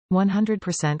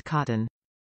100% cotton.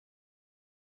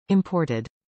 Imported.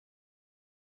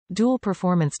 Dual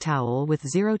performance towel with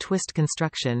zero twist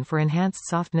construction for enhanced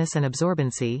softness and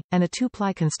absorbency, and a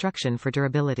 2-ply construction for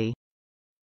durability.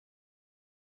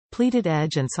 Pleated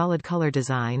edge and solid color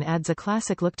design adds a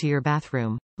classic look to your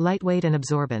bathroom, lightweight and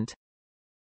absorbent.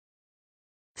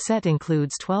 Set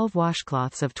includes 12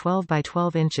 washcloths of 12 by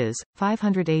 12 inches,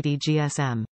 580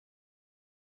 GSM.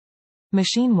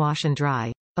 Machine wash and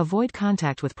dry. Avoid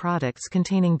contact with products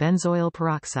containing benzoyl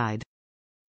peroxide.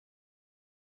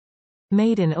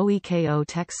 Made in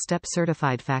OEKO-TEX STeP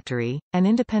certified factory, an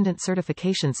independent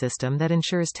certification system that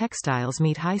ensures textiles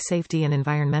meet high safety and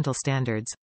environmental standards.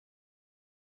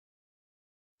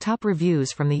 Top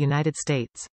reviews from the United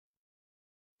States.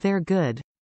 They're good.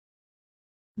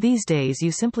 These days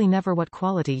you simply never what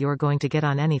quality you're going to get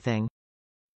on anything.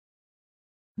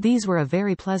 These were a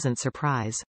very pleasant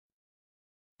surprise.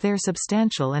 They're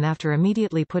substantial, and after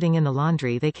immediately putting in the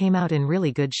laundry they came out in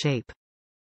really good shape.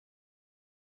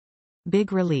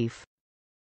 Big relief.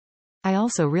 I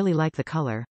also really like the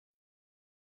color.